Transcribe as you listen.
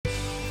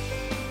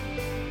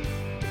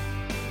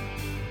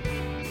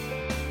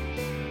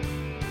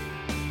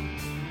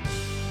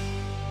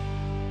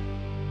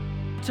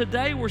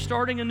today we're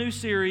starting a new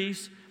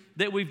series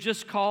that we've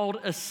just called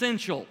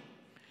Essential.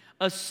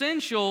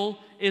 Essential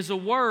is a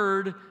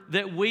word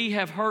that we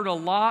have heard a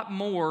lot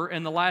more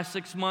in the last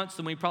 6 months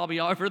than we probably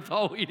ever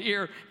thought we'd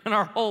hear in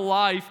our whole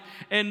life.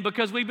 And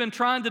because we've been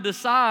trying to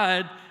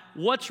decide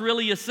what's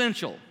really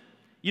essential.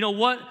 You know,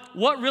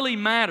 what really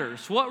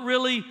matters? What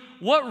really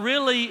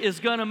is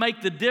going to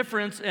make the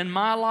difference in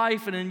my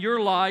life and in your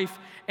life?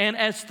 And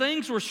as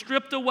things were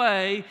stripped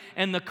away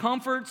and the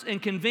comforts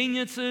and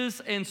conveniences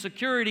and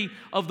security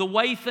of the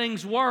way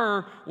things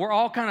were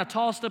all kind of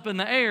tossed up in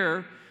the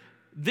air,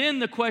 then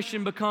the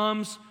question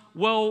becomes,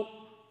 well,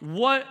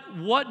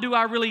 what do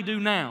I really do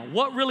now?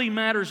 What really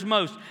matters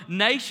most?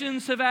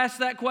 Nations have asked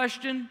that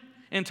question.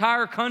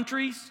 Entire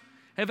countries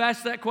have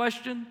asked that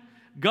question.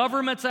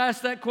 Governments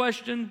ask that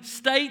question.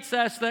 States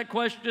ask that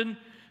question.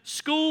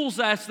 Schools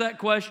ask that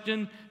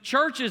question.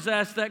 Churches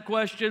ask that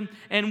question.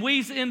 And we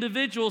as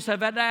individuals have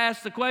had to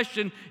ask the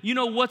question, you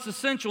know, what's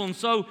essential? And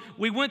so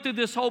we went through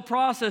this whole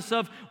process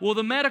of, well,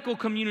 the medical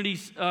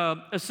community's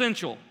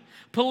essential.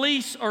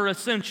 Police are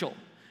essential.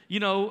 You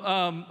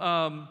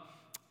know,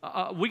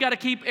 we got to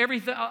keep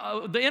everything,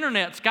 the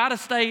internet's got to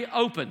stay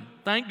open.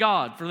 Thank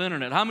God for the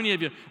internet. How many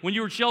of you, when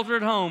you were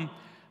sheltered at home,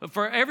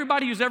 for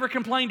everybody who's ever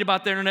complained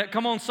about the internet,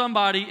 come on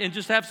somebody and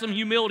just have some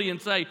humility and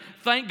say,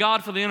 thank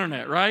God for the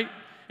internet, right?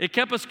 It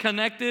kept us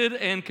connected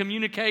and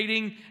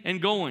communicating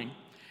and going.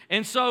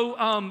 And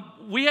so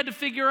we had to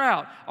figure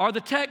out, are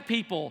the tech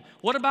people,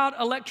 what about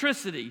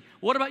electricity?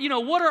 What about,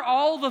 what are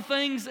all the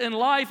things in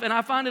life? And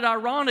I find it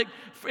ironic,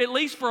 at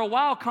least for a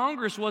while,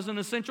 Congress wasn't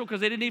essential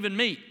because they didn't even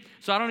meet.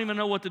 So I don't even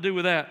know what to do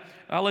with that.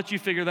 I'll let you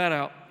figure that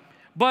out.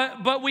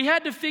 But we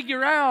had to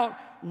figure out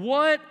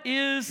what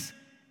is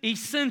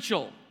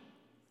essential.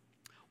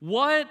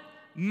 What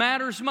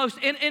matters most?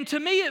 And to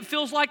me, it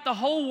feels like the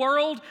whole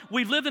world,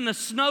 we live in a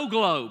snow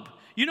globe.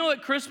 You know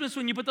at Christmas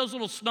when you put those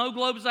little snow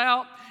globes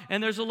out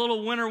and there's a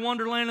little winter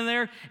wonderland in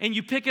there and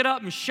you pick it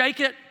up and shake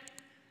it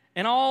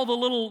and all the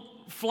little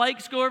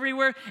flakes go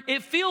everywhere?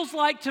 It feels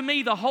like to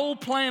me the whole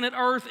planet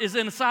Earth is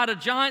inside a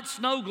giant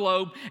snow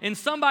globe and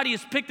somebody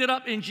has picked it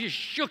up and just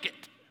shook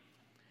it.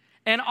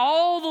 And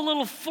all the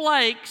little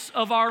flakes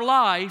of our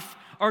life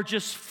are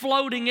just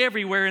floating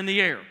everywhere in the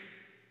air.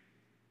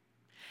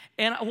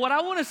 And what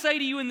I want to say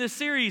to you in this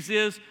series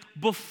is,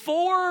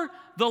 before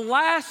the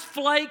last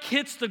flake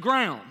hits the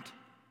ground,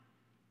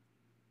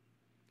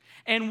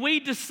 and we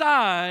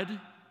decide,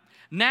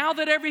 now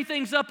that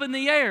everything's up in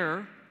the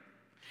air,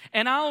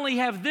 and I only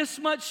have this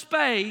much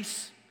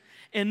space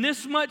and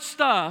this much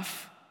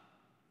stuff,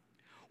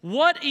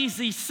 what is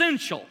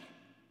essential?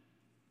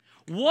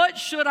 What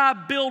should I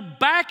build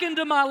back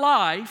into my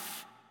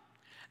life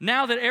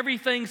now that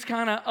everything's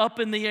kind of up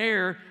in the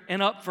air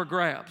and up for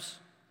grabs?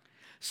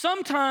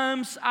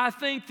 Sometimes I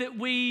think that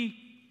we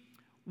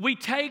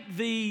take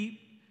the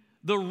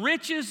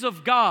riches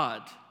of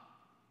God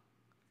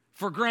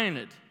for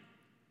granted.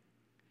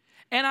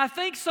 And I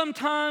think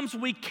sometimes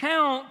we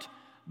count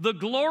the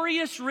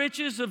glorious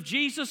riches of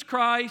Jesus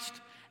Christ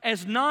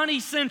as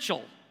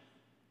non-essential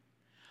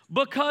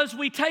because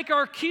we take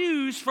our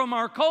cues from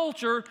our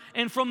culture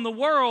and from the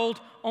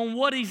world on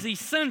what is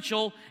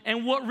essential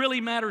and what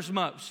really matters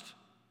most.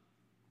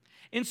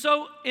 And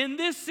so in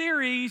this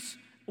series,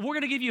 we're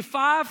going to give you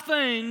 5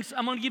 things.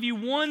 I'm going to give you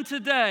one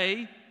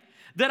today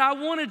that I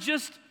want to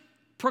just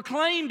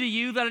proclaim to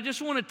you, that I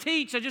just want to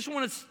teach, I just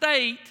want to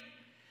state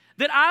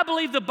that I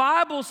believe the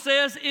Bible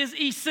says is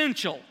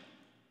essential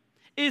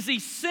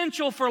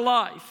for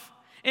life.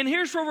 And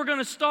here's where we're going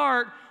to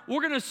start.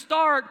 We're going to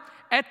start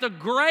at the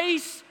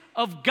grace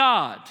of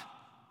God.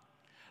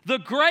 The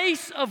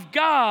grace of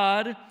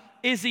God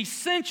is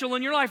essential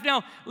in your life.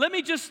 Now,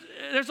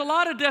 there's a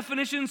lot of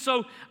definitions,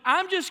 so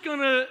I'm just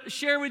going to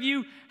share with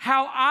you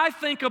how I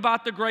think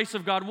about the grace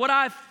of God, what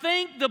I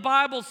think the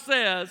Bible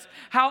says,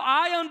 how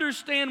I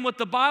understand what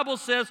the Bible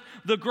says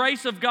the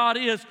grace of God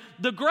is.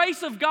 The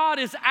grace of God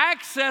is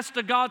access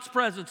to God's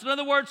presence. In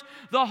other words,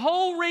 the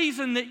whole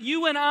reason that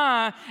you and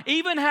I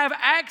even have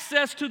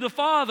access to the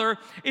Father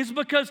is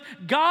because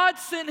God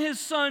sent His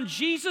Son,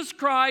 Jesus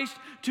Christ,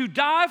 to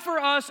die for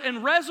us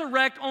and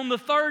resurrect on the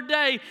 3rd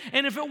day.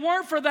 And if it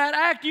weren't for that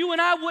act, you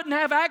and I wouldn't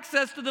have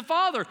access to the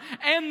Father.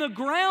 And the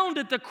ground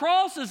at the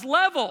cross is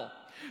level.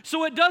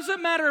 So it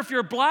doesn't matter if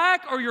you're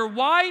black or you're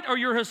white or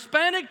you're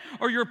Hispanic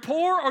or you're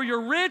poor or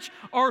you're rich,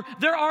 or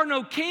there are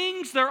no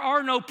kings, there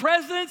are no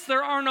presidents,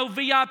 there are no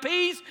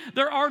VIPs,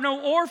 there are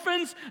no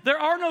orphans, there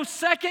are no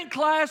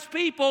second-class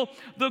people.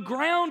 The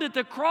ground at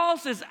the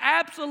cross is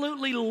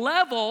absolutely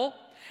level,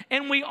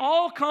 and we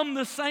all come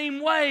the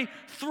same way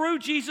through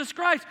Jesus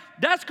Christ.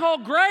 That's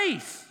called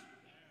grace.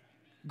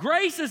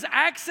 Grace is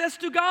access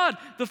to God.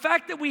 The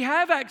fact that we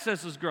have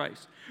access is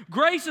grace.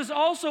 Grace is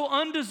also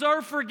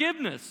undeserved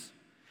forgiveness.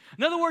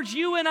 In other words,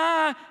 you and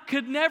I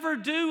could never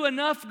do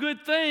enough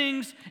good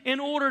things in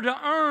order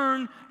to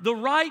earn the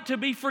right to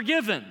be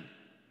forgiven.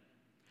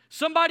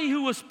 Somebody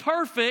who was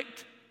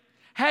perfect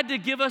had to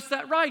give us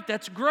that right.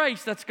 That's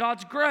grace. That's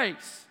God's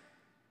grace.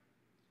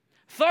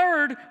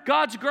 Third,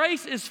 God's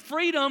grace is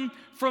freedom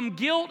from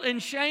guilt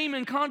and shame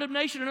and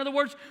condemnation. In other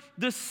words,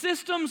 the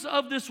systems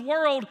of this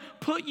world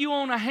put you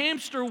on a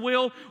hamster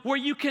wheel where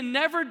you can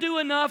never do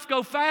enough,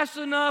 go fast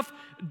enough,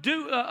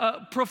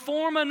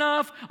 perform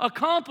enough,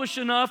 accomplish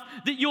enough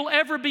that you'll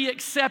ever be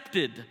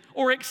accepted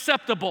or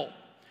acceptable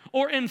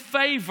or in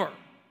favor.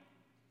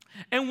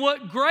 And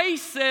what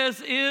grace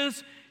says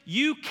is,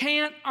 you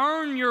can't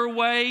earn your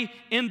way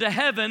into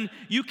heaven.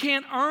 You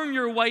can't earn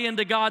your way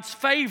into God's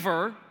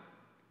favor.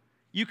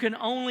 You can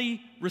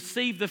only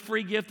receive the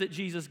free gift that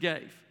Jesus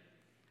gave.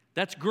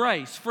 That's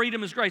grace.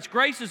 Freedom is grace.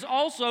 Grace is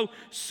also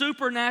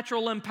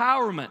supernatural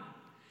empowerment.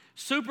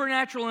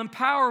 Supernatural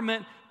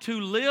empowerment to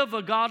live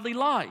a godly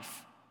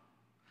life.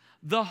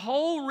 The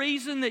whole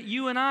reason that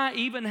you and I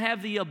even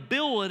have the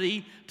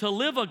ability to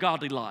live a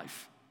godly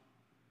life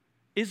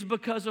is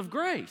because of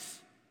grace.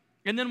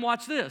 And then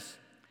watch this.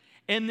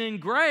 And then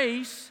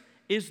grace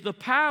is the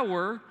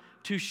power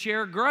to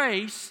share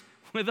grace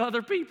with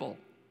other people.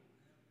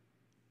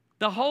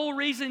 The whole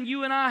reason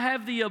you and I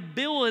have the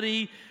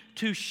ability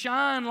to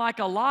shine like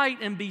a light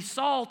and be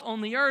salt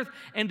on the earth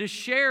and to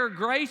share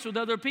grace with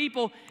other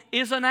people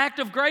is an act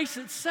of grace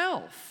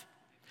itself.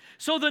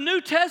 So the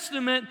New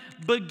Testament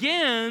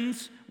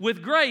begins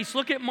with grace.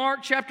 Look at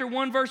Mark chapter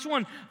 1, verse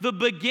 1. The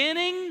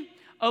beginning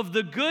of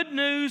the good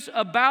news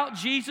about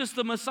Jesus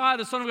the Messiah,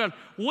 the Son of God.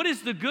 What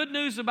is the good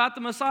news about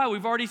the Messiah?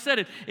 We've already said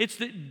it. It's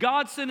that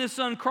God sent His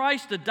Son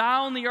Christ to die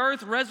on the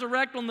earth,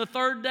 resurrect on the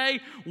third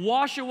day,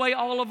 wash away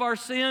all of our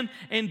sin,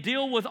 and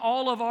deal with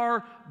all of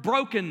our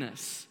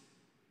brokenness,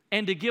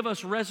 and to give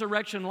us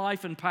resurrection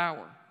life and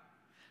power.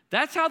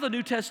 That's how the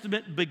New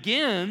Testament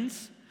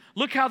begins.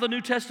 Look how the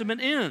New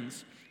Testament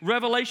ends.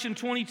 Revelation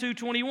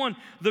 22:21,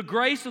 the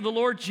grace of the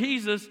Lord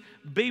Jesus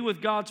be with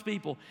God's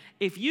people.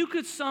 If you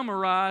could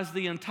summarize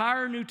the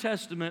entire New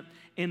Testament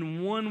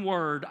in one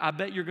word, I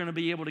bet you're going to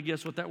be able to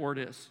guess what that word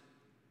is.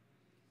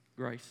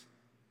 Grace.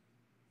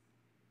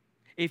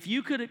 If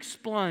you could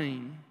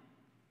explain,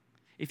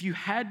 if you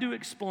had to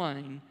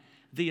explain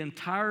the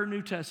entire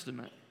New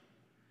Testament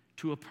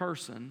to a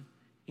person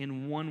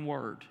in one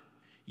word,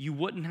 you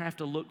wouldn't have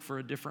to look for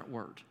a different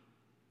word.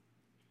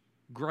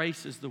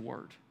 Grace is the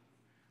word.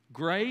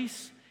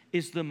 Grace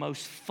is the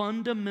most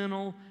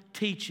fundamental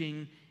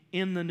teaching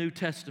in the New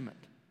Testament.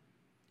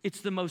 It's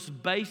the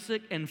most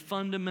basic and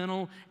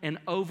fundamental and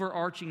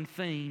overarching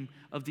theme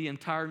of the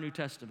entire New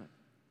Testament.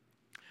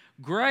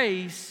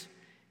 Grace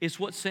is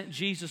what sent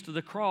Jesus to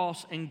the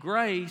cross, and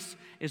grace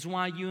is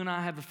why you and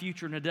I have a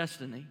future and a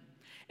destiny.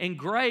 And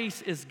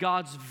grace is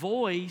God's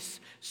voice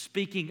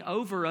speaking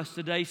over us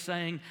today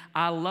saying,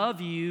 I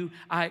love you,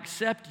 I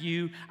accept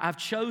you, I've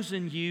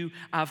chosen you,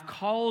 I've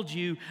called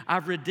you,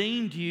 I've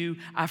redeemed you,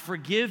 I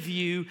forgive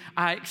you,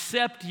 I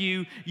accept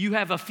you, you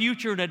have a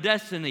future and a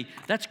destiny.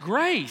 That's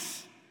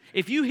grace.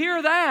 If you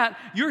hear that,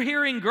 you're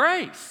hearing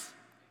grace.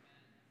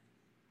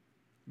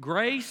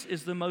 Grace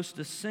is the most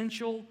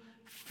essential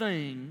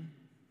thing.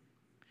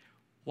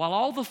 While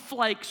all the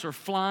flakes are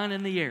flying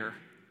in the air,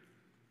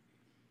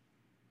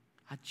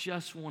 I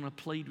just want to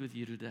plead with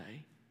you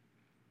today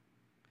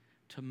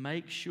to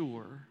make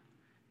sure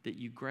that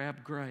you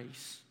grab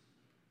grace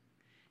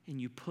and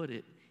you put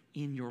it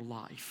in your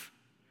life.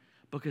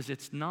 Because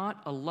it's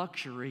not a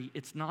luxury,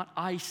 it's not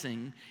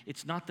icing,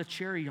 it's not the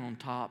cherry on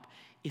top,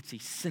 it's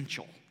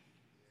essential.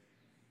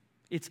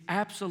 It's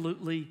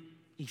absolutely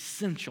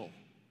essential.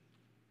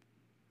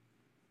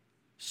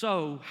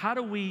 So, how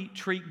do we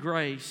treat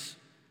grace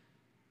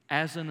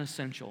as an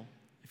essential?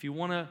 If you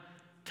want to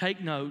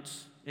take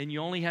notes, and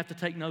you only have to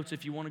take notes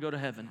if you want to go to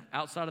heaven.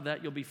 Outside of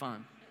that, you'll be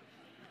fine.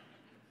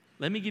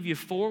 Let me give you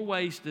 4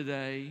 ways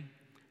today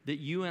that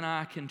you and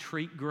I can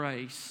treat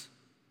grace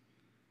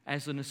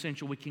as an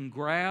essential. We can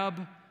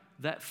grab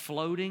that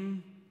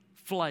floating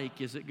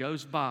flake as it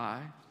goes by,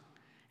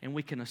 and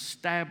we can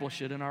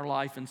establish it in our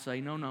life and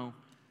say, no,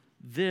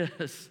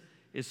 this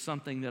is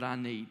something that I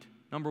need.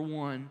 Number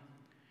 1,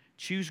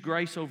 choose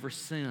grace over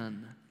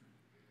sin.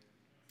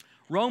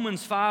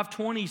 Romans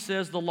 5:20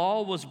 says the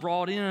law was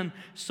brought in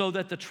so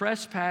that the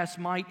trespass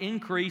might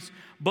increase,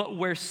 but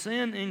where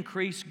sin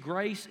increased,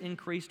 grace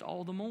increased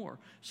all the more.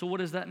 So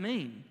what does that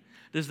mean?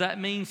 Does that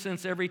mean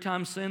since every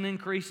time sin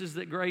increases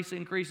that grace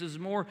increases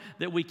more,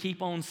 that we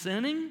keep on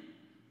sinning?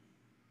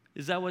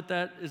 Is that what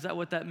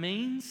that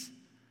means?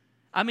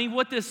 I mean,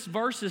 what this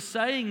verse is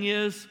saying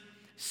is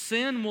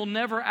sin will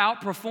never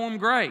outperform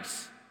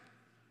grace.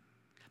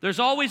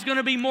 There's always going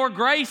to be more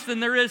grace than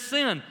there is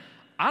sin.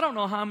 I don't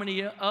know how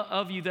many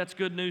of you that's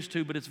good news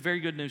to, but it's very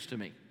good news to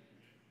me.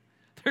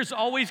 There's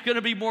always going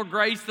to be more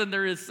grace than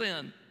there is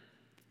sin.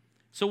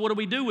 So what do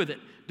we do with it?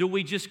 Do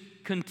we just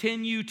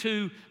continue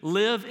to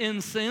live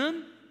in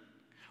sin?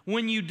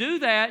 When you do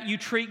that, you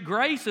treat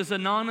grace as a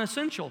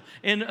non-essential.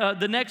 In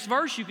the next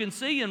verse you can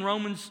see in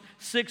Romans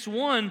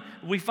 6:1,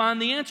 we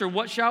find the answer.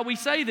 What shall we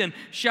say then?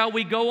 Shall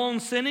we go on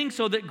sinning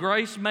so that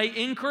grace may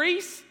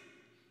increase?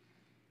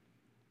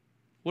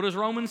 What does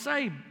Romans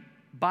say?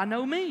 By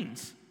no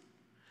means.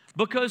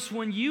 Because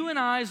when you and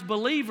I as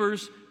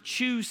believers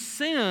choose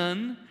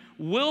sin,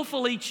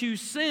 willfully choose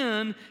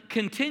sin,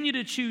 continue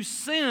to choose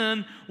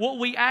sin, what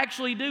we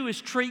actually do is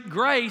treat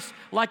grace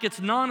like it's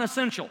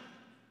non-essential.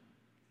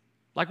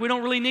 Like we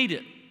don't really need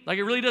it. Like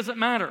it really doesn't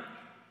matter.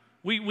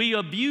 We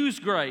abuse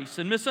grace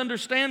and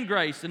misunderstand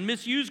grace and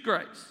misuse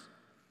grace.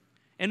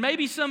 And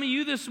maybe some of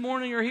you this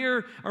morning are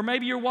here, or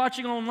maybe you're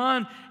watching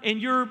online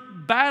and you're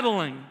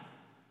battling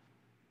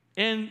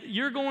and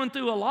you're going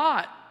through a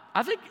lot.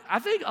 I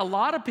think a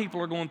lot of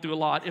people are going through a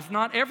lot, if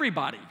not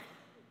everybody.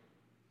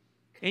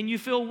 And you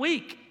feel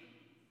weak.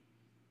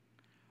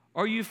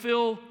 Or you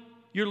feel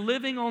you're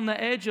living on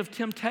the edge of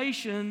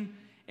temptation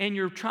and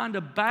you're trying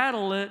to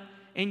battle it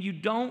and you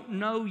don't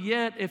know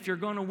yet if you're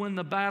going to win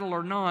the battle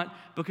or not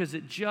because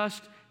it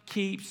just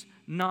keeps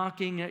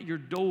knocking at your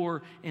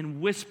door and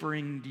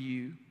whispering to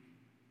you.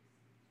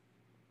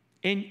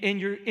 And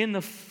you're in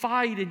the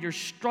fight and you're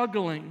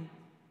struggling.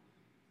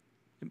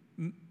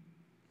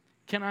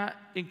 Can I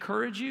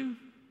encourage you?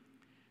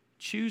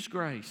 Choose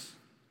grace.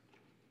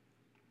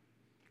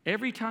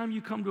 Every time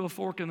you come to a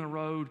fork in the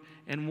road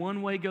and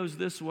one way goes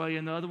this way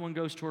and the other one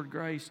goes toward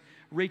grace,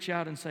 reach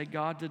out and say,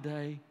 God,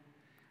 today,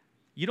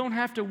 you don't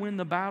have to win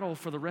the battle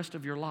for the rest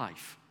of your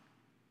life.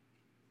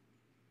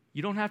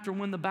 You don't have to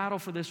win the battle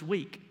for this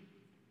week.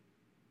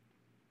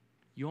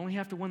 You only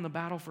have to win the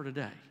battle for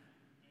today.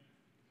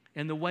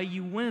 And the way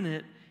you win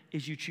it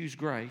is you choose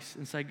grace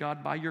and say,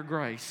 God, by your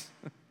grace,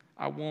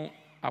 I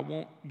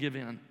won't give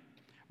in.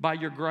 By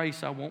your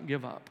grace, I won't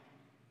give up.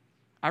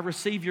 I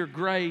receive your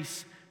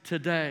grace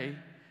today.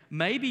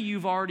 Maybe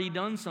you've already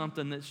done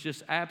something that's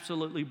just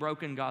absolutely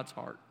broken God's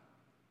heart.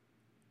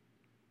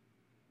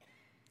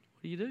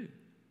 What do?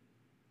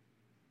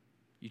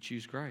 You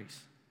choose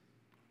grace.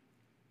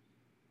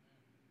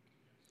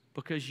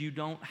 Because you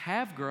don't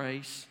have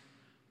grace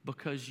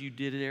because you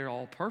did it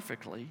all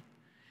perfectly.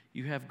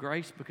 You have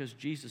grace because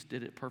Jesus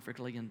did it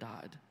perfectly and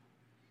died.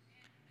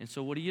 And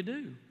so what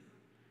do?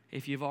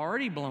 If you've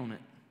already blown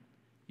it,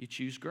 you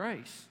choose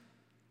grace.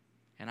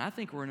 And I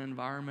think we're in an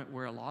environment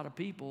where a lot of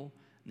people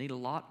need a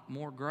lot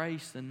more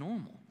grace than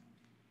normal.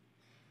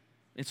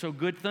 And so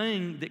good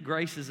thing that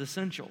grace is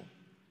essential.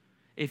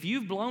 If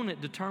you've blown it,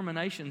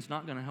 determination's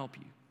not going to help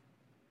you.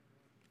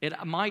 It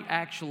might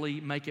actually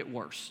make it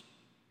worse.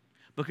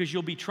 Because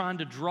you'll be trying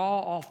to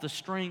draw off the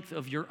strength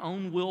of your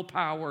own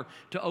willpower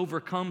to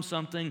overcome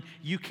something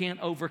you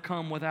can't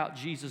overcome without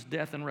Jesus'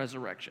 death and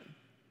resurrection.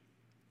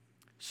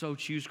 So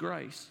choose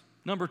grace.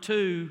 Number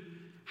 2,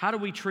 how do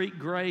we treat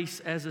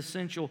grace as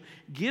essential?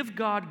 Give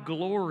God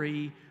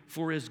glory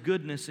for His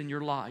goodness in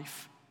your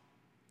life.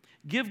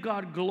 Give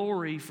God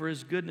glory for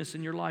His goodness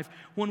in your life.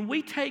 When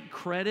we take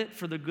credit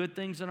for the good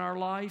things in our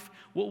life,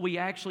 what we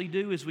actually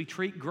do is we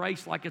treat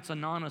grace like it's a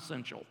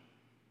non-essential.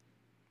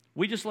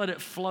 We just let it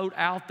float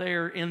out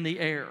there in the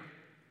air.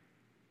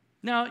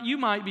 Now, you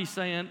might be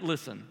saying,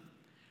 listen,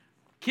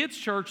 kids'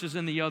 church is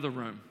in the other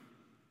room.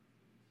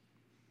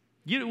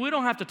 We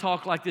don't have to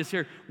talk like this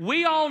here.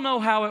 We all know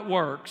how it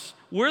works.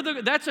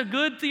 That's a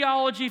good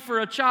theology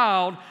for a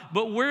child,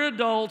 but we're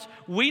adults.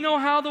 We know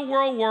how the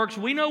world works.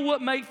 We know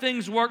what makes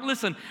things work.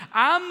 Listen,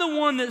 I'm the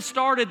one that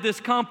started this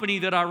company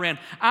that I ran.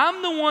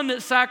 I'm the one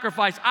that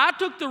sacrificed. I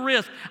took the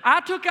risk. I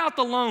took out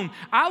the loan.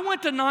 I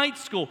went to night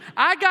school.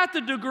 I got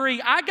the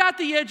degree. I got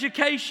the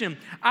education.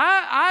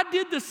 I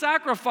did the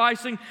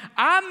sacrificing.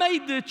 I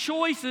made the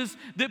choices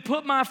that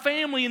put my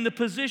family in the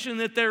position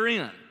that they're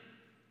in.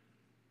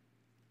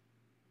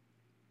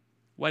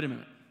 Wait a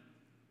minute.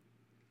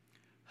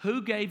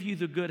 Who gave you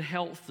the good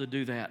health to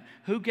do that?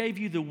 Who gave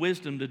you the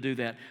wisdom to do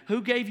that?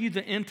 Who gave you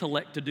the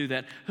intellect to do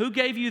that? Who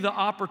gave you the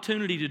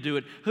opportunity to do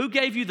it? Who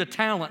gave you the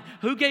talent?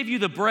 Who gave you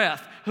the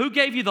breath? Who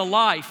gave you the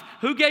life?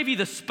 Who gave you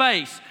the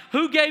space?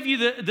 Who gave you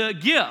the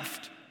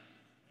gift?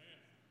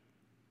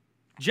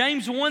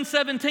 James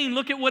 1:17,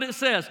 look at what it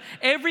says.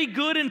 Every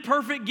good and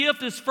perfect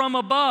gift is from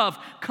above,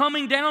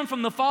 coming down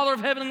from the Father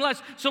of heavenly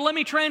lights. So let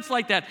me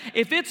translate that.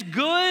 If it's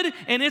good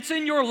and it's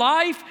in your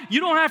life, you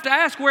don't have to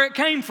ask where it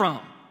came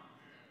from.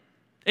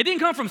 It didn't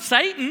come from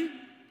Satan.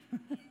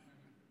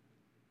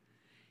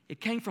 It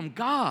came from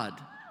God.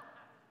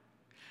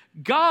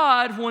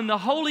 God, when the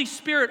Holy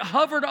Spirit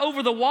hovered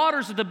over the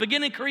waters at the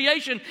beginning of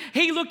creation,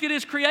 He looked at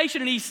His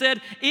creation and He said,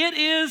 it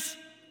is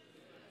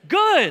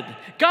good.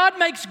 God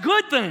makes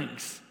good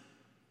things.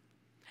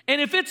 And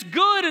if it's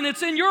good and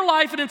it's in your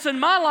life and it's in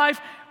my life,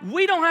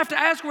 we don't have to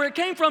ask where it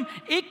came from.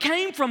 It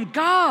came from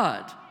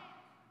God.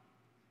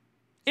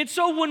 And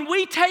so when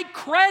we take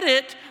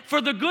credit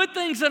for the good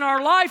things in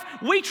our life,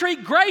 we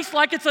treat grace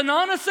like it's a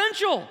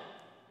non-essential.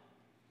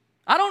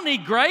 I don't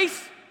need grace.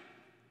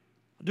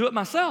 I'll do it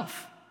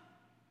myself.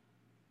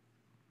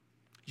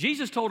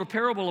 Jesus told a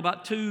parable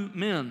about 2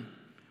 men.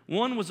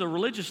 One was a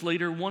religious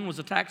leader, one was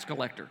a tax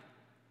collector.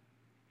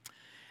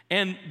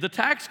 And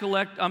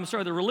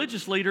the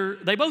religious leader,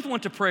 they both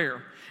went to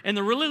prayer. And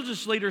the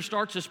religious leader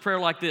starts his prayer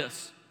like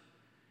this.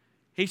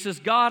 He says,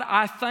 God,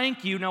 I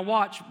thank you. Now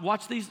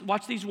watch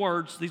these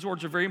words. These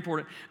words are very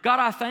important. God,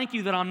 I thank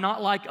you that I'm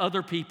not like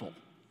other people.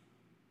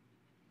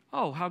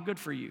 Oh, how good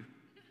for you.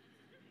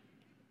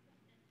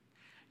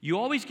 You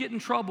always get in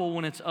trouble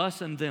when it's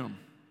us and them.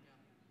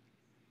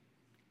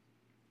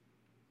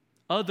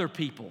 other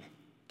people.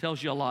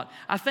 Tells you a lot.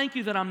 I thank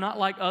you that I'm not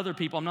like other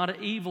people. I'm not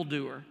an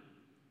evildoer.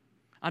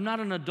 I'm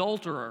not an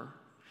adulterer.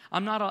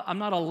 I'm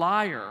not a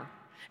liar.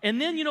 And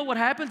then you know what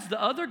happens?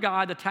 The other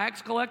guy, the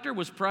tax collector,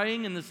 was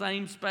praying in the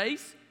same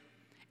space.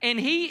 And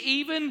he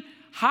even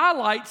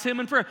highlights him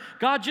in prayer.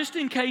 God, just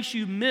in case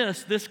you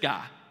miss this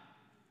guy,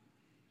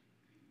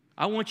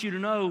 I want you to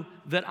know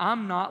that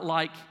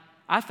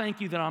I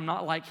thank you that I'm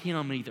not like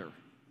him either.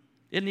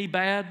 Isn't he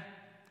bad?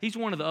 He's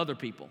one of the other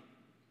people.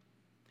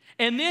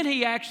 And then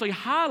he actually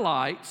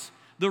highlights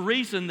the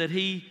reason that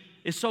he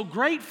is so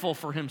grateful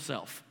for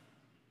himself.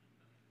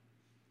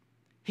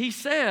 He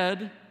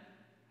said,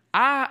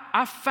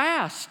 I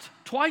fast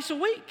twice a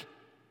week.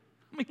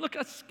 I mean, look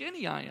how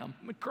skinny I am.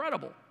 I'm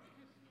incredible.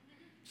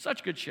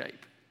 Such good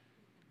shape.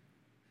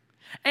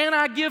 And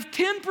I give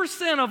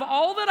 10% of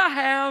all that I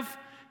have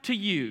to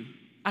you.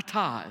 I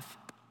tithe.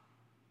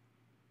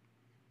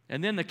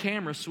 And then the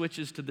camera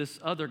switches to this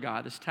other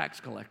guy, this tax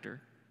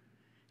collector,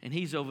 and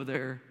he's over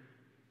there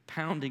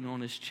pounding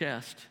on his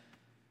chest.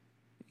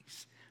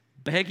 He's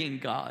begging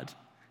God,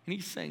 and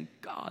he's saying,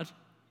 God,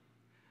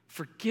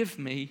 forgive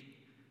me,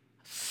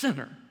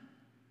 sinner.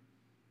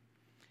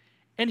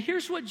 And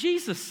here's what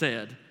Jesus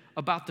said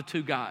about the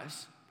two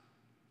guys.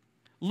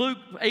 Luke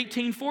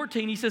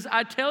 18:14, he says,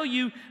 I tell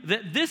you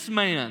that this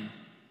man,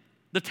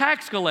 the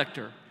tax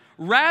collector,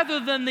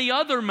 rather than the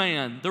other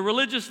man, the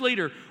religious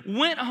leader,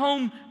 went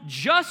home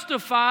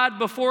justified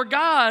before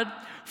God.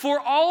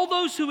 For all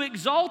those who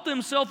exalt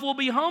themselves will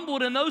be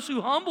humbled, and those who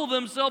humble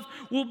themselves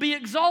will be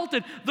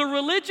exalted. The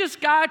religious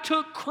guy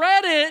took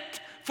credit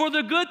for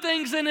the good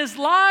things in his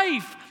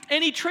life,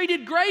 and he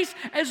treated grace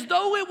as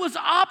though it was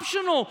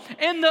optional.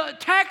 And the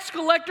tax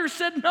collector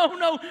said,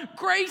 no,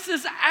 grace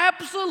is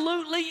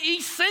absolutely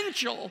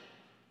essential.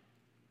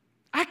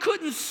 I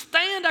couldn't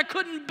stand, I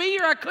couldn't be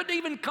here, I couldn't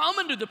even come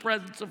into the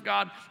presence of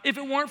God if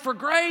it weren't for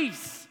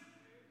grace.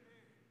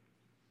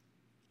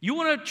 You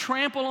want to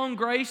trample on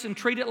grace and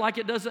treat it like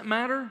it doesn't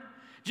matter?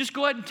 Just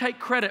go ahead and take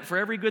credit for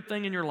every good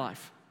thing in your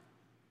life.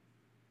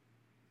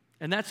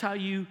 And that's how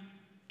you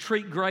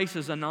treat grace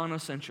as a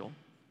non-essential.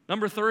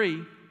 Number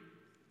 3,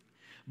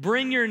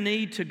 bring your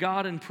need to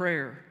God in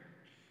prayer.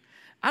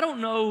 I don't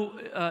know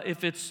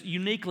if it's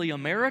uniquely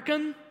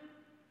American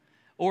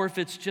or if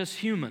it's just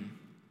human.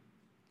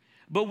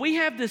 But we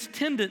have this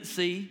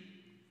tendency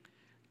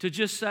to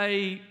just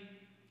say,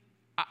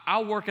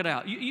 I'll work it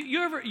out.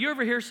 You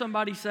ever hear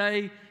somebody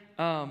say,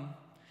 man,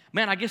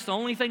 I guess the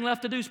only thing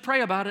left to do is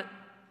pray about it.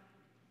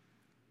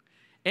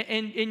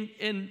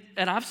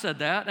 And I've said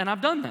that, and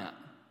I've done that.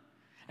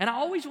 And I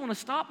always want to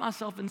stop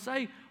myself and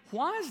say,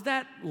 why is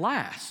that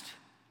last?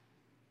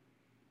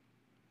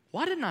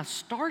 Why didn't I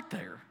start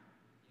there?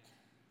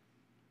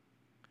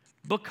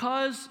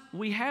 Because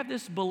we have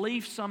this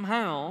belief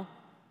somehow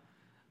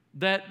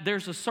that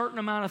there's a certain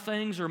amount of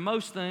things or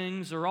most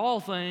things or all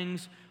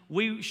things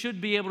we should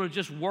be able to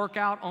just work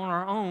out on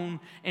our own,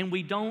 and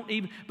we don't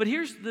even. But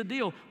here's the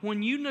deal.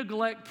 When you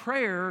neglect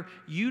prayer,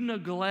 you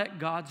neglect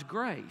God's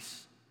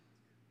grace.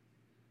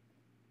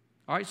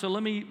 All right, so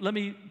let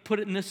me put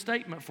it in this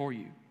statement for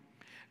you.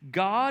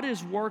 God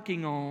is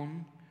working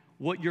on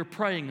what you're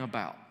praying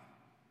about.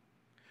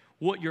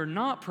 What you're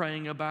not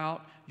praying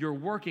about, you're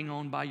working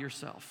on by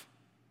yourself.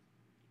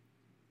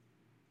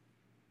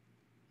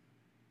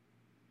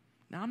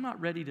 Now, I'm not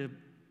ready to,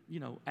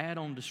 add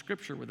on to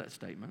Scripture with that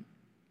statement.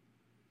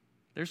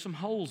 There's some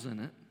holes in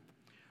it,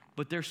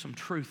 but there's some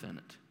truth in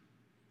it.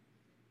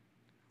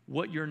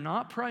 What you're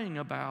not praying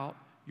about,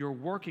 you're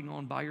working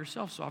on by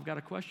yourself. So I've got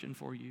a question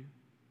for you.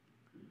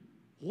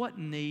 What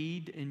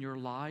need in your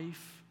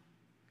life,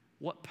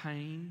 what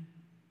pain,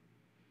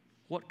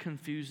 what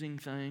confusing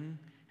thing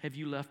have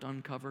you left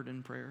uncovered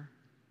in prayer?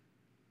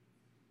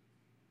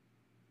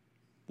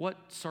 What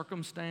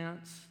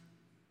circumstance,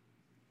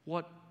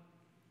 what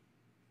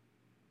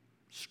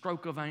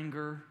stroke of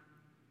anger,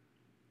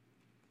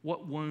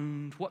 what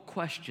wound, what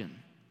question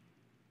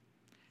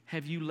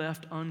have you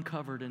left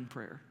uncovered in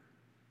prayer?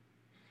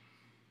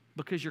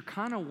 Because you're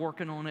kind of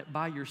working on it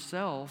by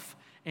yourself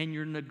and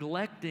you're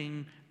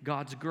neglecting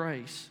God's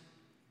grace.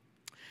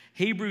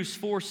 Hebrews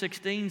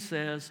 4:16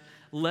 says,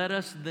 let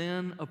us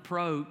then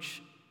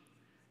approach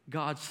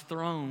God's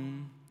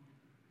throne.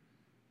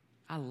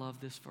 I love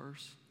this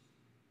verse.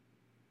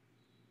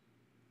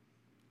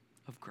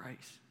 Of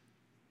grace.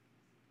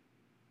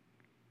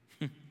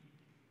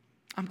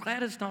 I'm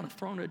glad it's not a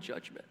throne of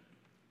judgment.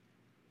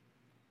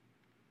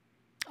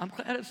 I'm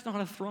glad it's not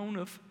a throne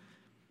of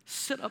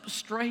sit up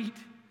straight,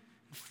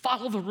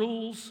 follow the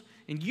rules,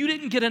 and you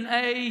didn't get an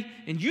A,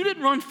 and you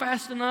didn't run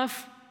fast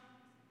enough.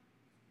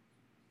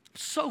 I'm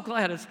so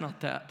glad it's not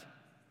that.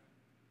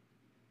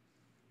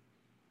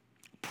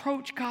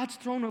 Approach God's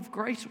throne of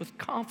grace with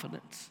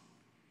confidence.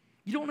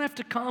 You don't have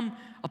to come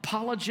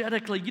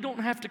apologetically. You don't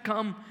have to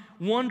come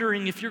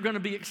wondering if you're going to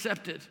be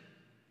accepted.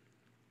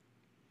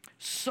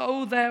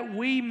 So that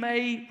we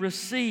may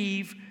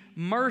receive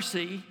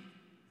mercy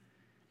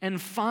and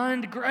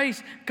find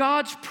grace.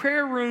 God's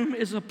prayer room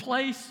is a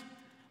place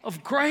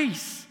of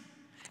grace.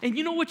 And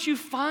you know what you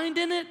find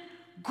in it?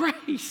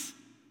 Grace.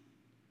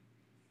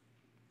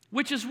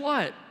 Which is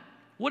what?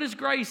 What is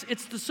grace?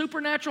 It's the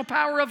supernatural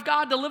power of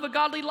God to live a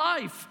godly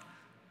life.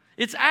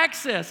 It's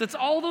access. It's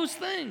all those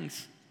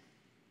things.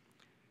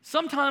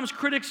 Sometimes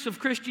critics of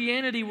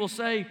Christianity will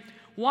say,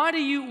 why do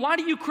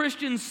you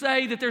Christians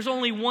say that there's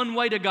only one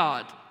way to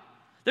God?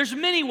 There's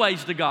many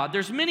ways to God.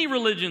 There's many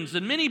religions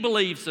and many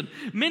beliefs and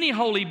many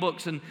holy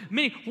books and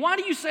many. Why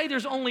do you say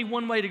there's only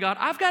one way to God?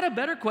 I've got a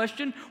better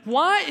question.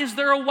 Why is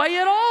there a way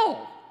at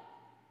all?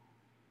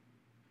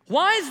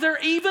 Why is there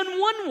even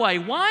one way?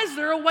 Why is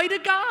there a way to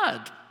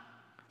God?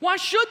 Why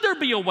should there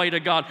be a way to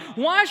God?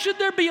 Why should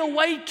there be a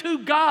way to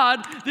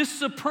God, this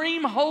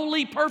supreme,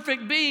 holy,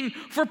 perfect being,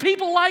 for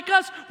people like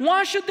us?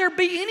 Why should there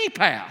be any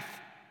path?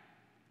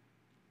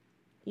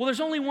 Well,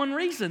 there's only one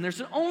reason.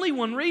 There's only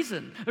one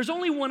reason. There's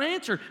only one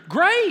answer.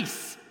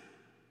 Grace.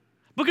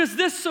 Because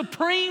this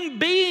supreme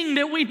being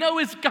that we know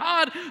is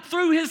God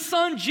through His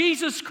Son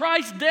Jesus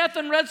Christ's death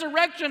and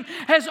resurrection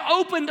has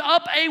opened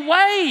up a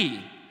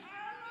way.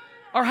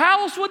 Or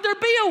how else would there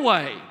be a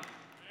way?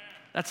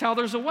 That's how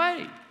there's a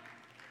way.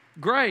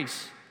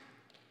 Grace.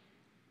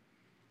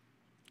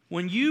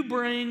 When you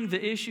bring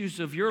the issues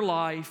of your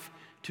life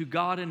to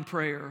God in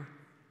prayer,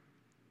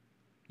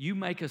 you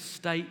make a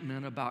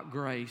statement about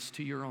grace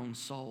to your own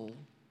soul.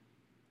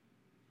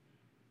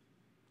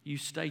 You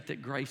state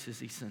that grace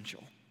is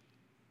essential.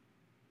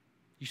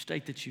 You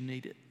state that you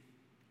need it.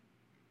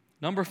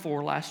 Number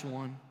 4, last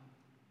one,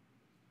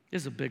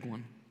 is a big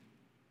one.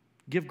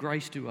 Give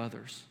grace to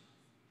others.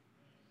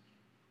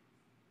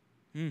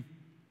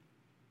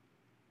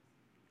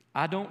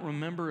 I don't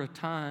remember a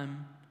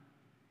time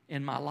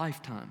in my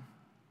lifetime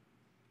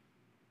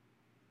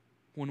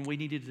when we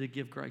needed to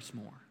give grace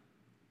more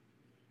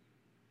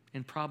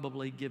and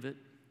probably give it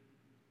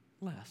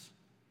less.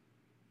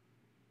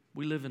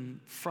 We live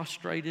in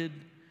frustrated,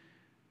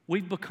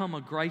 we've become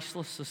a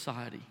graceless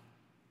society.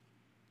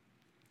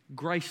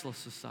 Graceless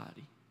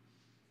society.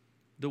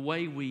 The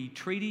way we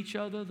treat each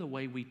other, the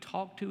way we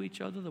talk to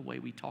each other, the way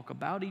we talk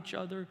about each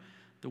other,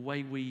 the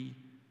way we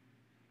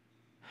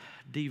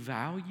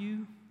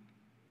devalue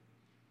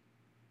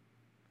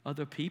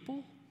other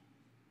people.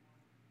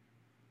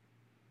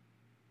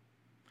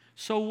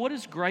 So what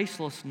does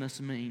gracelessness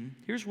mean?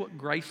 Here's what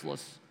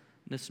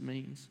gracelessness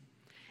means.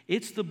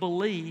 It's the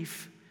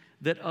belief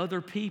that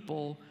other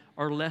people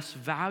are less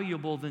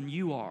valuable than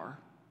you are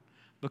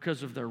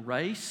because of their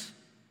race,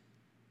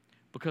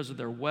 because of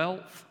their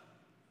wealth,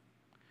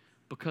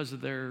 because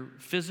of their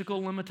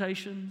physical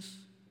limitations,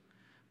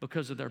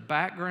 because of their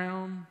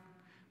background,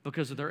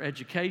 because of their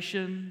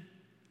education,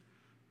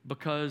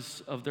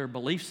 because of their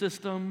belief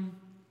system.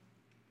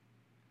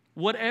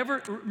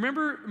 Whatever,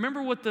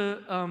 remember what the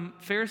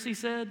Pharisee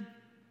said?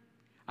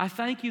 I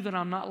thank you that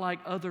I'm not like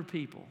other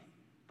people.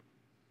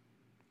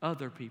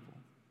 Other people.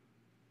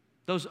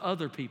 Those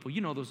other people, you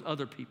know those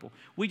other people.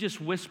 We just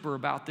whisper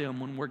about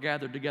them when we're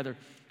gathered together.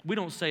 We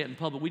don't say it in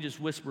public, we just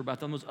whisper about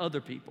them, those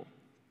other people.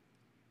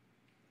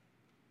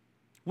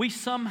 We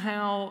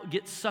somehow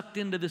get sucked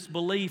into this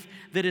belief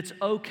that it's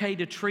okay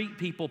to treat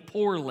people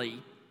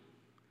poorly,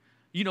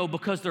 you know,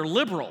 because they're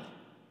liberal.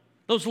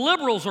 Those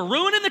liberals are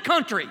ruining the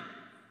country.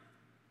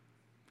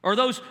 Or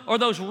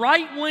those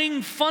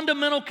right-wing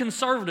fundamental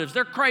conservatives,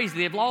 they're crazy.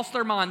 They've lost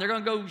their mind. They're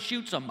going to go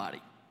shoot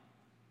somebody.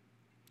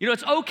 You know,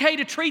 it's okay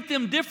to treat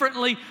them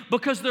differently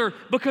because they're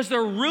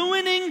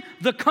ruining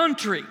the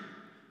country.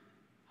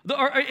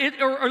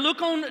 Or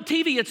look on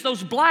TV, it's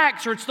those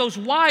blacks, or it's those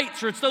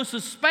whites, or it's those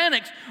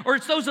Hispanics, or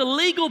it's those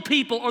illegal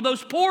people, or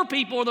those poor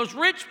people, or those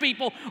rich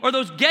people, or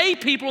those gay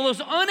people, or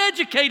those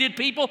uneducated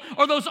people,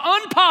 or those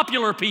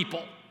unpopular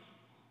people.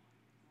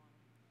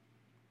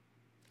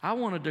 I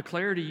want to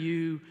declare to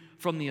you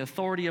from the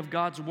authority of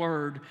God's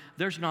Word,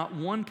 there's not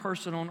one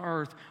person on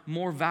earth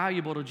more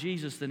valuable to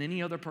Jesus than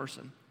any other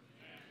person.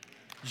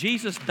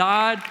 Jesus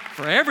died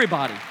for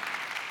everybody.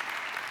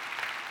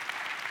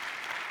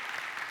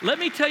 Let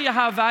me tell you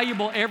how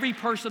valuable every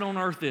person on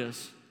earth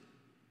is.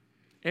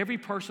 Every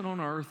person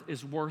on earth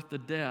is worth the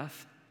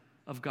death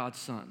of God's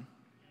Son.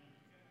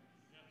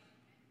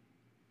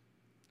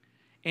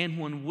 And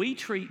when we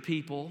treat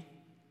people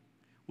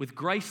with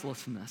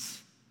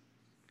gracelessness,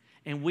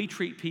 and we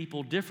treat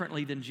people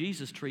differently than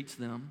Jesus treats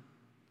them,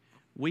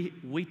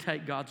 we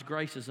take God's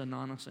grace as a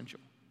non-essential.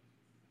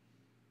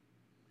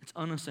 It's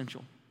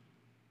unessential.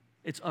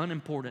 It's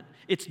unimportant.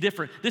 It's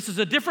different. This is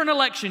a different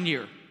election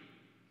year.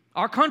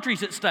 Our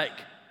country's at stake.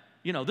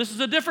 You know, this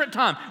is a different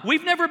time.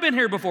 We've never been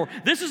here before.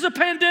 This is a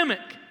pandemic.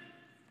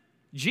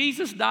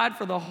 Jesus died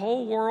for the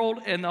whole world,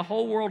 and the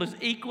whole world is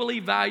equally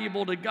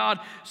valuable to God.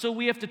 So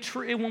we have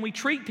to when we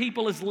treat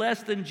people as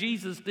less than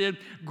Jesus did,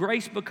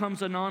 grace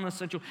becomes a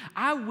non-essential.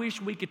 I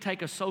wish we could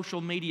take a social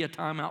media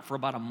timeout for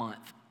about a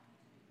month.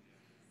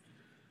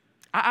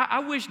 I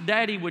wish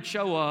Daddy would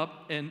show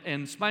up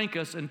and spank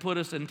us and put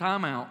us in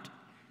timeout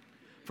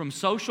from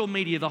social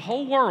media, the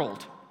whole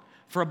world,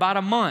 for about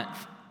a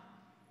month.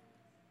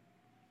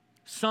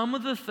 Some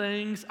of the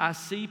things I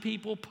see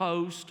people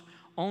post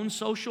on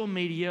social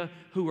media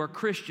who are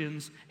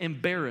Christians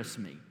embarrass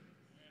me.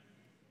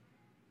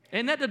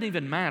 And that doesn't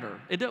even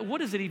matter. What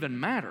does it even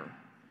matter?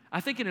 I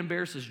think it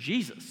embarrasses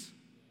Jesus.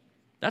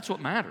 That's what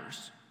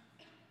matters.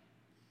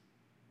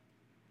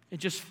 And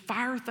just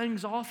fire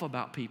things off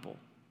about people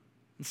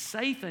and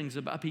say things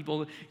about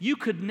people. You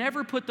could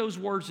never put those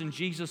words in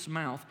Jesus'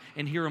 mouth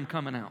and hear them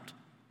coming out.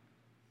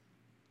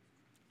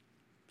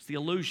 It's the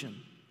illusion.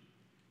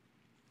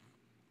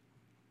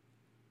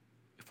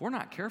 If we're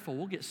not careful,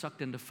 we'll get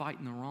sucked into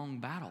fighting the wrong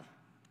battle.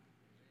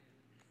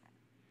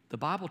 The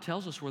Bible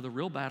tells us where the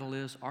real battle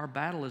is. Our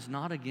battle is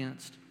not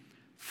against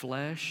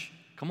flesh,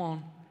 come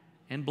on,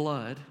 and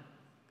blood,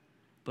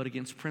 but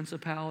against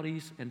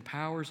principalities and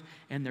powers,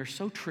 and they're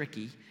so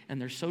tricky and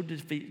they're so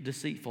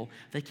deceitful,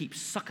 they keep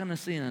sucking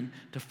us in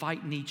to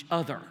fighting each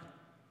other.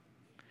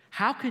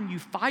 How can you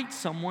fight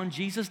someone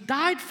Jesus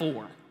died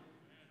for?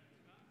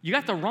 You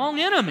got the wrong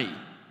enemy.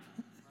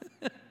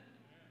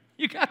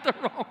 You got the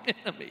wrong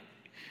enemy.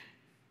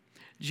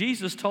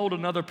 Jesus told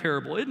another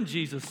parable. Isn't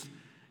Jesus,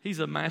 he's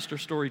a master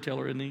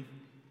storyteller, isn't he?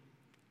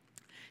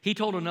 He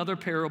told another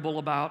parable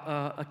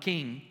about a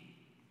king,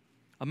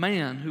 a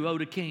man who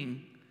owed a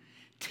king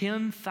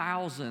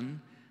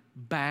 10,000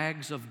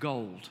 bags of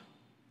gold.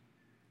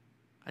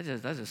 That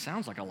just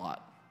sounds like a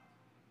lot.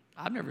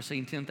 I've never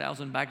seen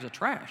 10,000 bags of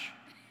trash,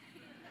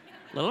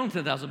 let alone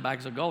 10,000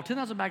 bags of gold.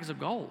 10,000 bags of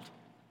gold.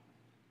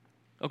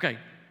 Okay,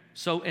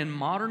 so in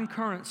modern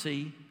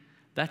currency,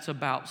 that's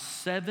about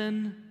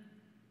 $7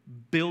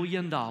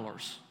 billion. Do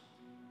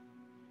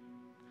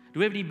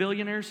we have any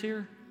billionaires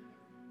here?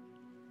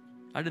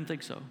 I didn't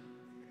think so.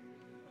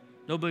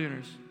 No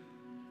billionaires.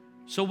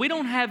 So we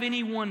don't have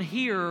anyone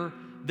here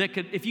that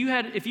could, if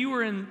you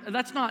were in,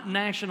 that's not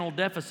national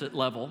deficit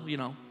level, you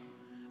know,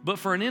 but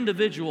for an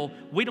individual,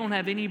 we don't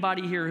have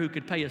anybody here who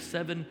could pay a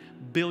 $7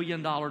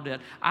 billion debt.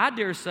 I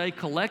dare say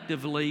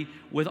collectively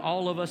with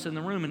all of us in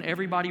the room and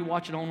everybody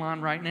watching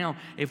online right now,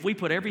 if we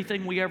put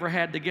everything we ever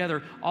had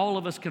together, all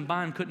of us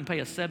combined couldn't pay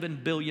a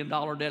 $7 billion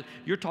debt.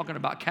 You're talking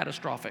about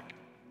catastrophic.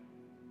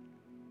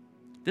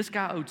 This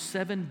guy owed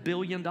 $7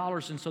 billion,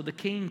 and so the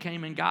king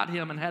came and got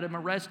him and had him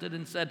arrested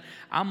and said,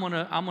 I'm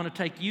gonna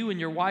take you and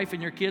your wife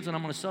and your kids, and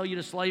I'm gonna sell you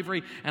to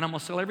slavery, and I'm gonna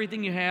sell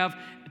everything you have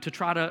to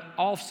try to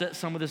offset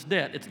some of this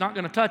debt. It's not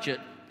gonna touch it,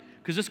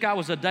 because this guy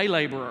was a day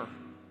laborer.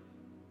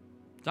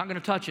 It's not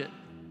gonna touch it,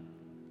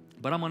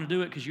 but I'm gonna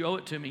do it because you owe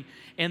it to me.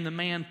 And the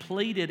man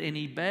pleaded and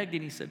he begged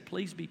and he said,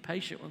 please be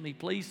patient with me.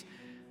 Please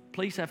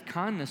have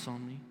kindness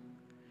on me.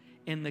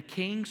 And the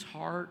king's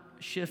heart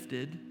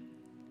shifted,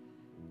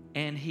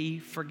 and he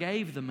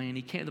forgave the man.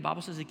 The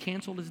Bible says he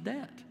canceled his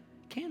debt.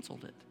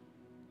 Canceled it.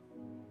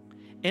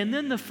 And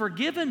then the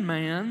forgiven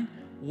man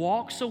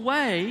walks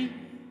away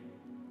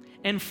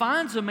and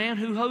finds a man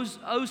who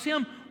owes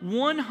him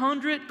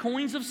 100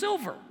 coins of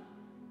silver.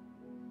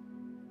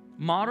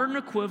 Modern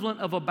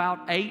equivalent of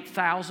about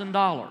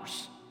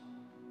 $8,000.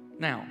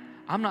 Now,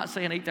 I'm not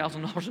saying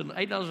 $8,000.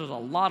 $8,000 is a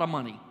lot of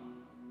money.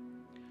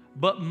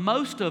 But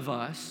most of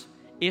us,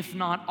 if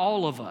not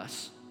all of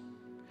us,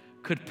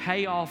 could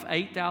pay off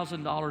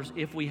 $8,000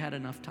 if we had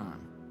enough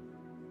time.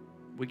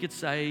 We could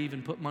save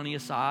and put money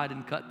aside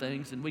and cut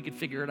things, and we could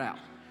figure it out.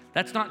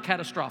 That's not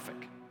catastrophic,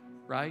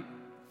 right?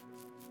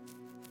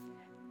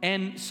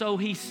 And so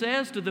he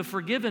says to the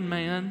forgiven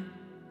man,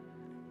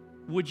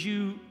 would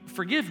you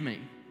forgive me?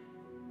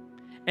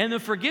 And the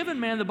forgiven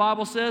man, the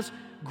Bible says,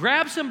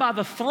 grabs him by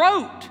the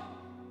throat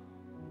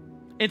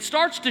and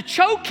starts to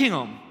choke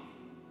him.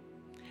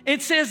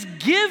 It says,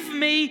 give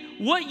me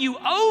what you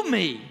owe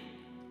me.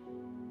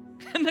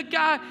 And the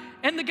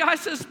guy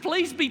says,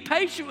 please be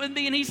patient with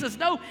me. And he says,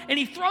 no. And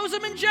he throws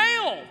him in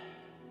jail.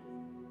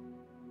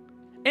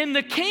 And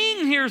the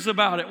king hears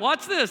about it.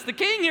 Watch this. The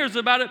king hears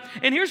about it.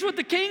 And here's what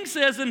the king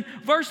says in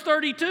verse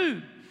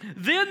 32.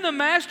 Then the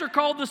master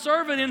called the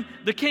servant and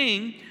the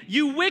king,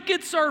 you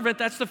wicked servant,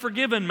 that's the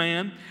forgiven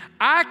man,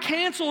 I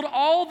canceled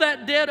all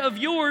that debt of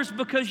yours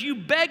because you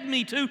begged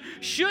me to.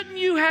 Shouldn't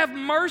you have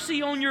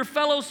mercy on your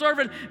fellow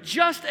servant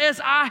just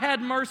as I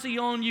had mercy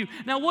on you?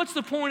 Now, what's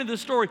the point of the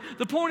story?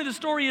 The point of the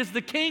story is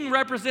the king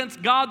represents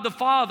God the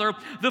Father.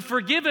 The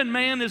forgiven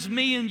man is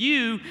me and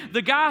you.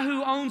 The guy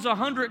who owns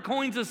 100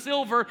 coins of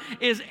silver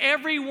is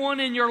everyone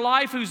in your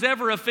life who's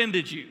ever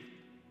offended you.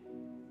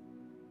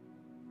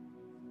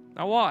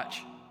 Now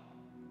watch.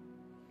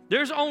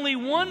 There's only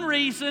one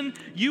reason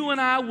you and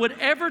I would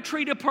ever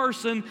treat a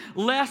person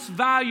less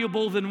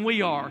valuable than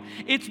we are.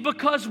 It's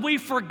because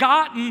we've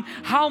forgotten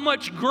how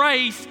much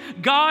grace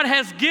God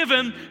has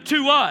given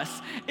to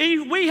us.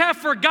 We have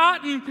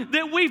forgotten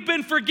that we've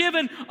been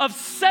forgiven of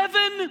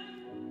 $7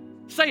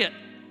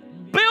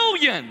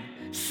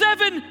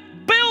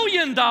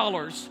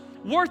 billion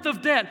worth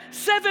of debt,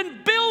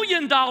 $7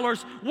 billion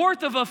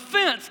worth of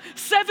offense,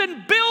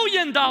 $7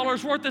 billion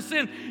worth of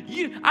sin.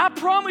 I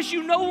promise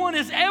you, no one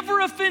has ever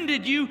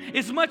offended you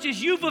as much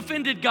as you've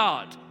offended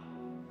God.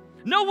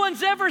 No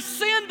one's ever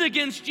sinned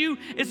against you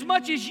as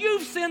much as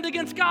you've sinned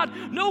against God.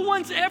 No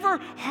one's ever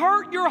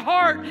hurt your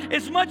heart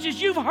as much as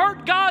you've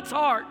hurt God's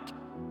heart.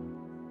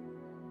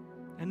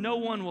 And no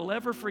one will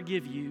ever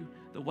forgive you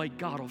the way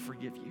God will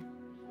forgive you.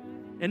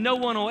 And no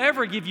one will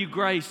ever give you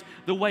grace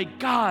the way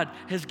God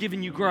has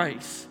given you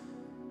grace.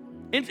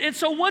 And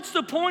so what's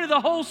the point of the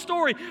whole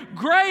story?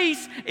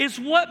 Grace is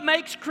what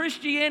makes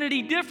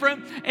Christianity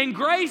different, and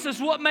grace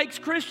is what makes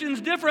Christians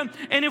different.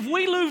 And if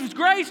we lose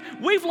grace,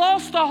 we've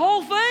lost the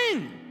whole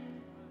thing.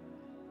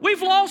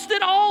 We've lost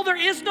it all. There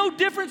is no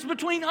difference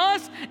between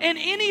us and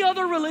any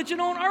other religion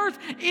on earth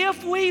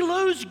if we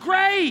lose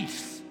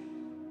grace.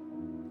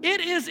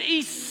 It is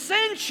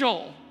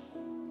essential.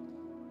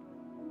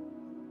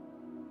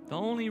 The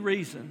only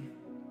reason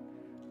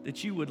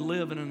that you would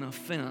live in an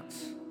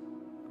offense,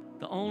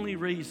 the only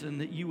reason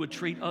that you would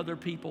treat other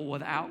people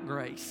without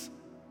grace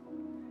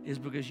is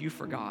because you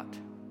forgot.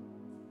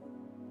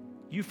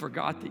 You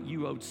forgot that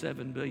you owed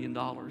 $7 billion,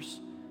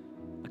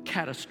 a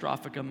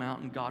catastrophic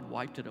amount, and God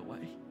wiped it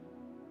away.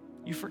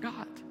 You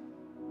forgot.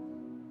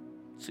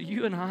 So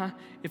you and I,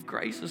 if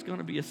grace is going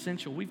to be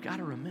essential, we've got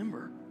to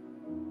remember,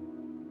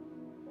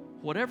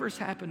 whatever's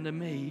happened to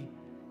me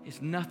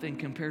is nothing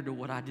compared to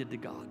what I did to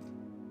God.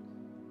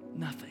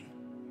 Nothing.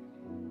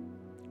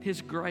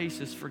 His grace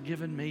has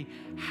forgiven me.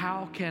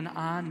 How can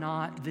I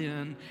not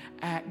then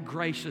act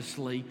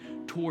graciously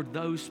toward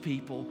those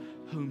people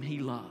whom He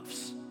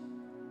loves?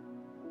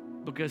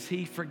 Because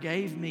He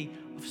forgave me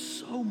of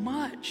so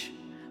much,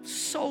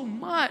 so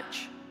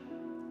much.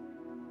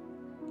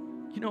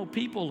 You know,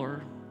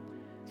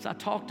 as I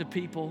talk to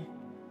people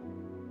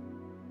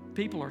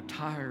are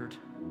tired.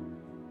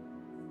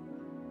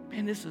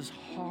 Man, this is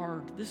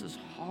hard. This is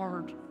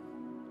hard.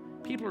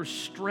 People are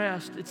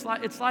stressed. It's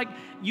like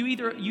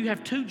you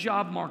have two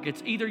job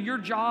markets. Either your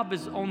job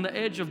is on the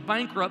edge of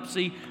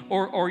bankruptcy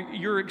or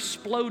you're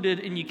exploded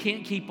and you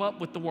can't keep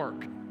up with the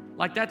work.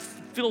 Like that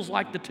feels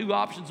like the two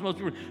options most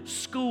people.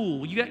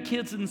 School, you got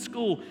kids in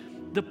school.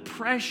 The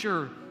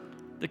pressure,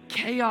 the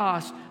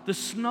chaos, the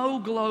snow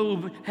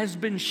globe has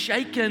been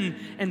shaken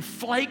and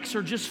flakes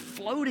are just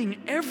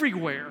floating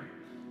everywhere.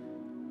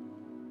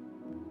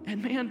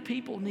 And man,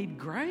 people need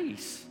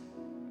grace.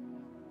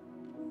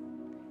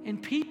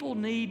 And people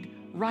need,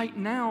 right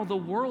now, the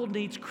world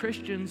needs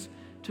Christians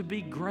to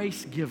be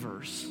grace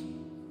givers.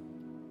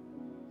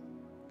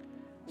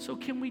 So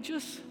can we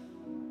just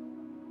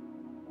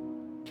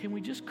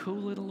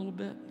cool it a little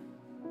bit?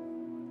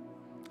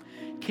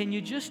 Can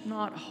you just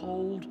not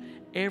hold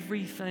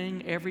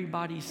everything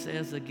everybody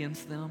says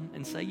against them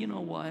and say, you know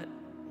what?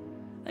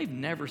 They've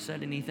never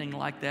said anything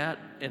like that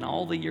in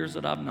all the years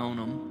that I've known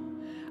them.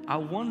 I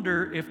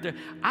wonder if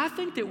I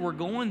think that we're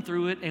going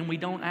through it and we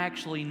don't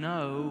actually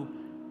know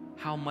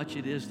how much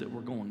it is that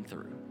we're going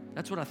through.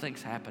 That's what I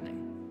think's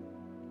happening.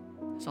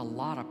 It's a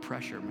lot of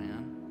pressure,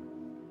 man.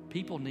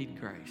 People need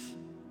grace.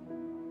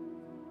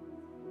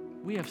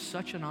 We have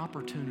such an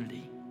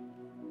opportunity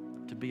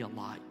to be a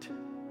light.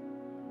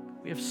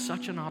 We have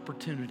such an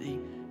opportunity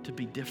to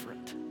be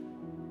different.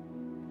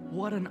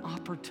 What an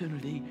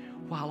opportunity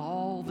while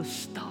all the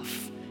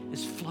stuff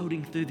is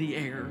floating through the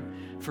air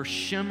for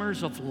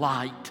shimmers of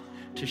light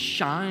to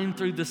shine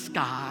through the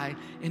sky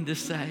and to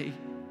say,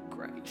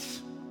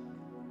 grace.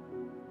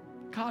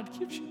 God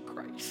gives you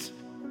grace.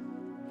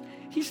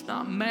 He's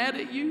not mad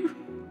at you.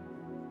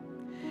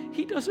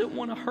 He doesn't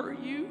want to hurt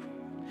you.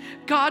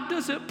 God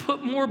doesn't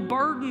put more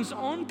burdens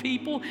on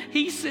people.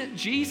 He sent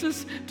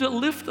Jesus to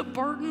lift the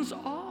burdens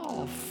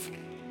off.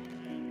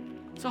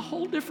 It's a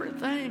whole different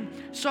thing.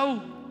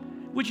 So,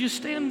 would you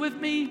stand with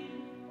me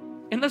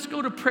and let's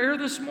go to prayer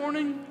this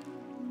morning?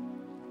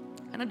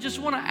 And I just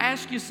want to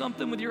ask you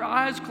something with your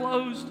eyes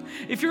closed.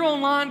 If you're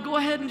online, go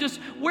ahead and just,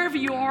 wherever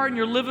you are, in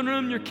your living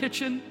room, your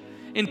kitchen,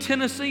 in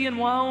Tennessee, in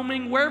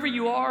Wyoming, wherever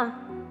you are,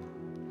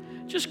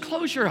 just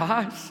close your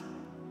eyes.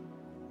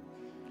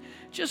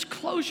 Just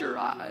close your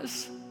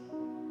eyes.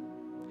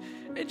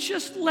 And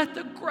just let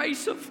the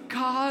grace of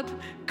God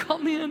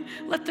come in.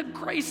 Let the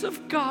grace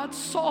of God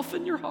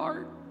soften your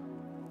heart.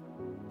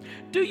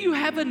 Do you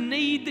have a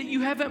need that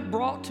you haven't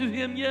brought to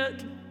Him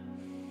yet?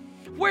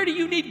 Where do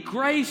you need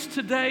grace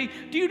today?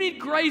 Do you need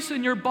grace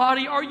in your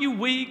body? Are you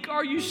weak?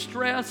 Are you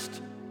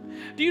stressed?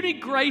 Do you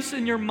need grace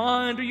in your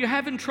mind? Are you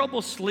having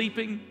trouble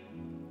sleeping?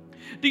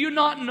 Do you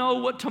not know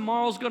what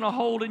tomorrow's going to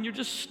hold and you're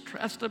just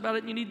stressed about it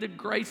and you need the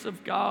grace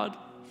of God?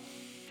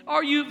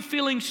 Are you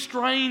feeling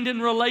strained in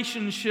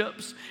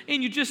relationships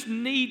and you just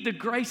need the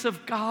grace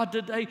of God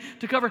today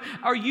to cover?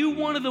 Are you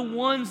one of the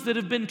ones that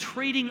have been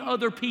treating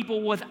other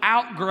people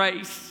without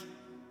grace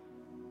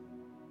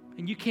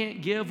and you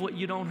can't give what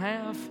you don't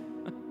have?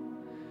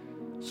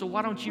 So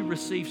why don't you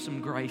receive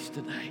some grace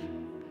today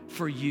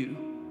for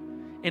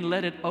you and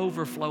let it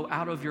overflow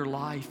out of your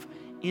life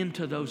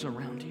into those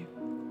around you?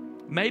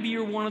 Maybe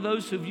you're one of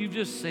those you've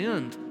just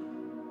sinned.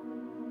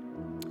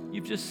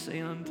 You've just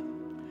sinned.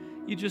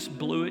 You just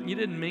blew it. You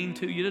didn't mean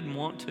to. You didn't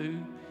want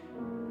to.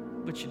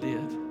 But you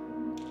did.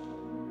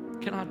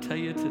 Can I tell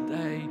you,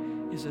 today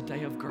is a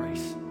day of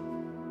grace.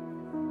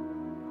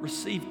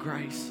 Receive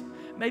grace.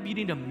 Maybe you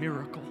need a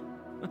miracle.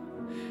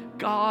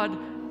 God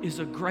is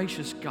a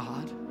gracious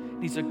God.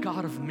 He's a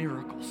God of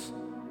miracles.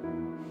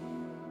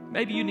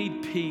 Maybe you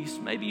need peace.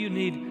 Maybe you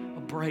need a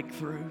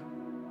breakthrough.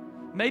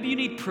 Maybe you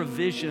need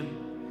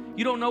provision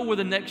You don't know where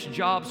the next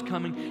job's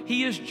coming.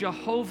 He is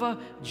Jehovah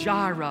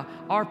Jireh,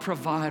 our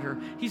provider.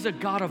 He's a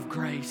God of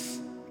grace.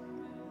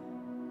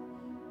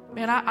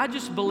 Man, I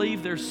just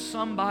believe there's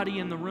somebody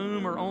in the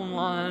room or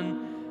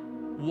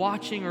online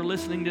watching or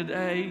listening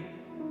today,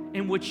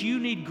 and what you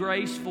need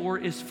grace for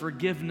is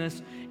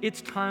forgiveness.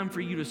 It's time for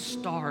you to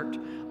start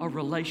a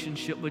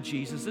relationship with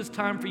Jesus. It's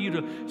time for you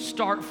to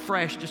start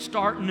fresh, to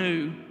start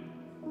new,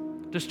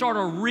 to start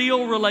a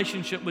real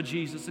relationship with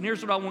Jesus. And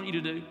here's what I want you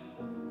to do.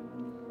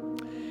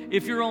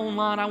 If you're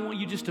online, I want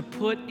you just to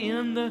put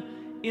in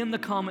the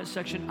comment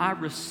section, I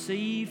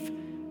receive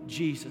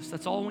Jesus.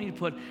 That's all I want you to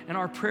put. And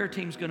our prayer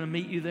team's going to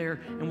meet you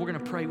there, and we're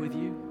going to pray with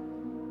you.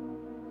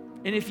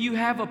 And if you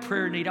have a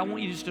prayer need, I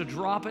want you just to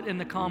drop it in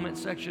the comment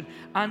section.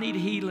 I need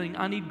healing.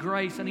 I need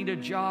grace. I need a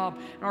job.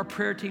 And our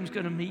prayer team's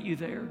going to meet you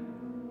there.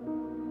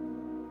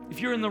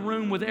 If you're in the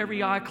room with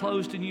every eye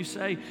closed and you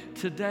say,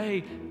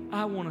 today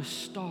I want to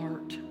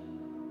start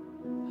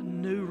a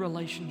new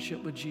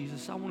relationship with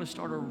Jesus. I want to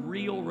start a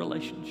real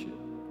relationship.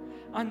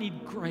 I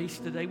need grace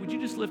today. Would you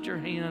just lift your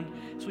hand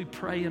as we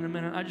pray in a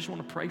minute? I just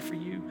want to pray for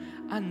you.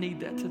 I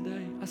need that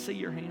today. I see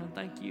your hand.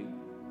 Thank you.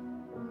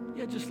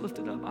 Yeah, just lift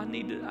it up. I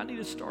need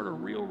to start a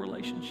real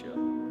relationship.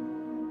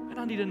 And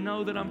I need to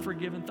know that I'm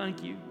forgiven.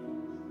 Thank you.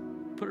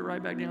 Put it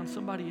right back down.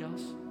 Somebody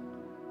else.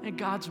 And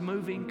God's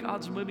moving.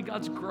 God's moving.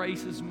 God's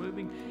grace is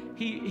moving.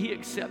 He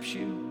accepts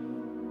you.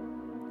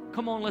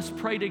 Come on, let's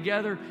pray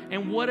together.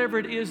 And whatever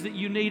it is that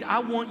you need, I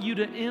want you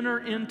to enter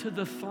into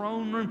the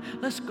throne room.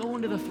 Let's go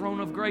into the throne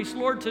of grace.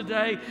 Lord,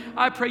 today,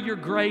 I pray your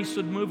grace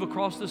would move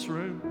across this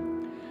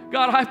room.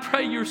 God, I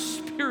pray your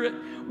Spirit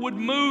would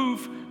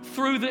move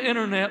through the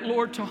internet,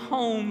 Lord, to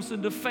homes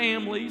and to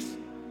families.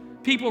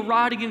 People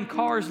riding in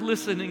cars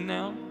listening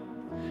now.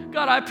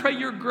 God, I pray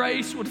your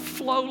grace would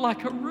flow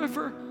like a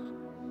river.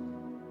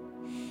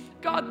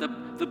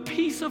 God, the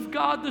peace of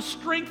God, the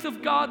strength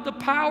of God, the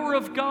power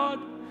of God.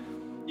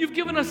 You've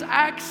given us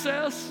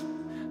access,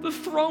 the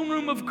throne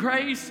room of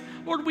grace.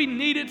 Lord, we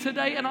need it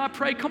today, and I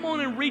pray, come on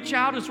and reach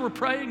out as we're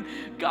praying.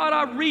 God,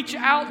 I reach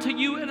out to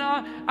you, and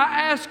I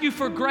ask you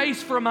for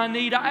grace for my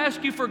need. I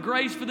ask you for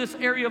grace for this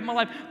area of my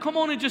life. Come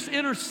on and just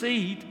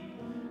intercede.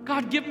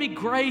 God, give me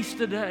grace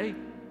today.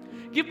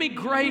 Give me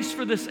grace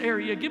for this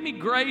area. Give me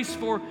grace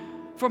for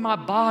my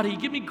body.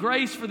 Give me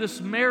grace for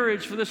this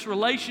marriage, for this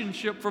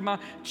relationship, for my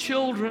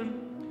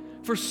children,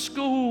 for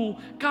school.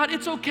 God,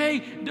 it's okay.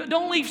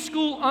 Don't leave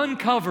school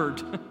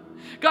uncovered.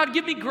 God,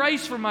 give me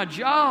grace for my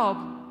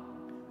job.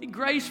 Give me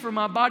grace for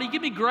my body.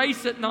 Give me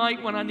grace at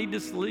night when I need to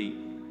sleep.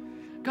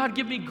 God,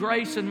 give me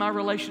grace in my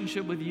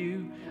relationship with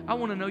you. I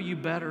want to know you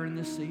better in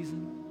this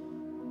season.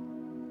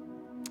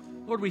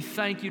 Lord, we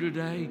thank you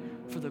today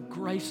for the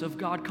grace of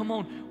God. Come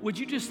on, would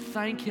you just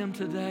thank him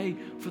today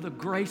for the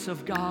grace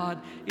of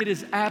God? It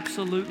is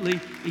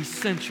absolutely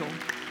essential.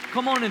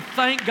 Come on and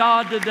thank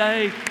God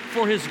today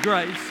for his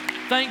grace.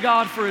 Thank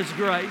God for his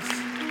grace.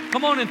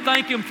 Come on and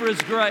thank him for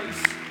his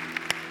grace.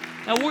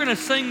 Now we're going to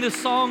sing this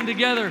song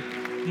together,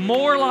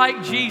 More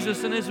Like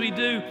Jesus. And as we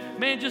do,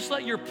 man, just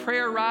let your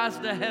prayer rise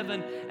to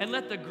heaven and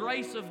let the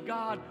grace of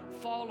God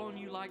fall on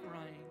you like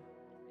rain.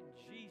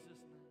 In Jesus'